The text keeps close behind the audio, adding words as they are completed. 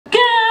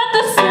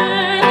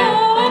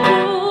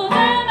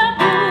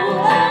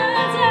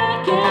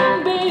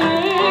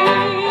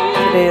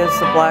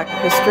Black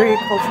History,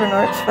 Culture and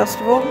Arts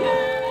Festival.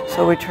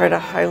 So we try to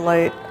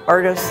highlight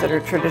artists that are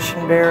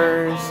tradition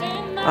bearers.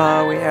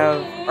 We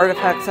have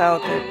artifacts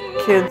out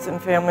that kids and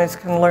families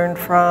can learn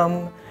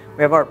from.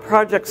 We have art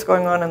projects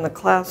going on in the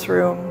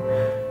classroom.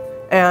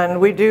 And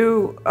we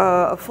do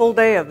a full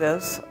day of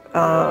this.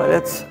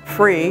 It's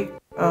free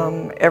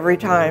every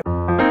time.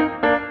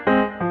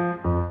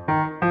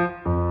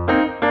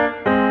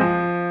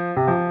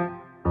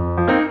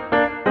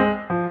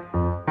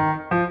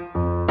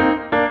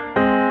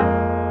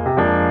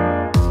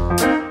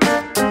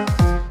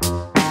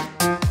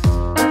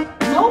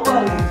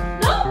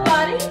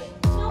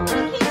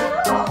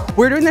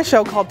 We're doing this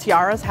show called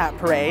Tiara's Hat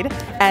Parade,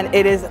 and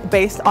it is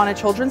based on a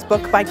children's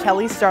book by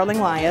Kelly Starling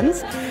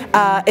Lyons.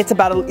 It's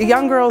about a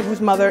young girl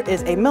whose mother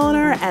is a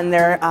milliner, and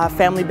their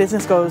family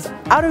business goes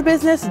out of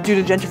business due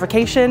to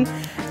gentrification,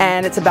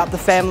 and it's about the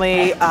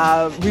family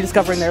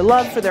rediscovering their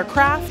love for their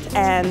craft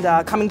and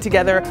coming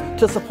together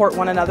to support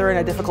one another in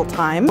a difficult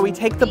time. We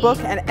take the book,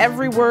 and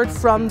every word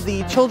from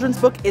the children's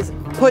book is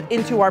put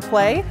into our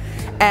play,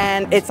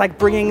 and it's like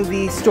bringing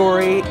the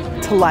story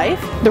to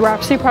life. The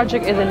Rhapsody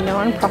Project is a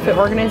non-profit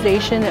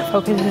organization that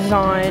focuses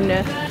on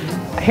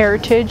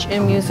heritage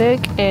and music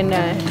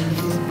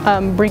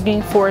and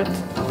bringing forth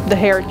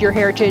your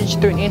heritage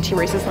through an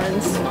anti-racist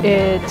lens.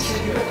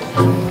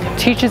 It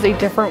teaches a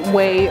different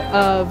way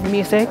of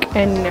music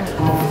and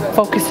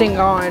focusing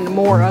on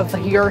more of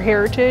your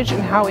heritage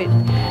and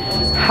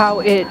how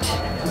it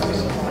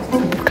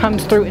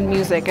comes through in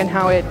music and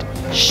how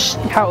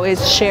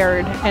it's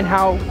shared and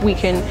how we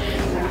can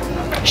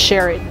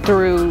share it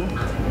through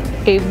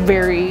a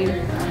very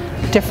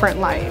different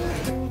light.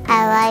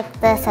 I like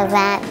this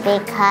event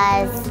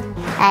because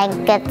I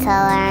get to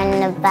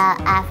learn about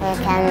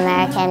African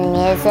American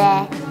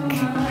music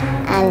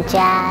and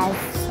jazz.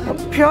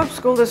 Puyallup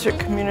School District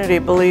community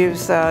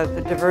believes that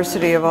the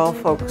diversity of all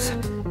folks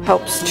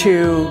helps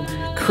to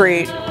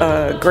create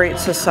a great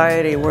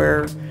society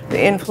where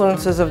the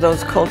influences of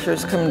those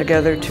cultures come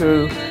together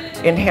to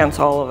enhance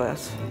all of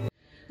us.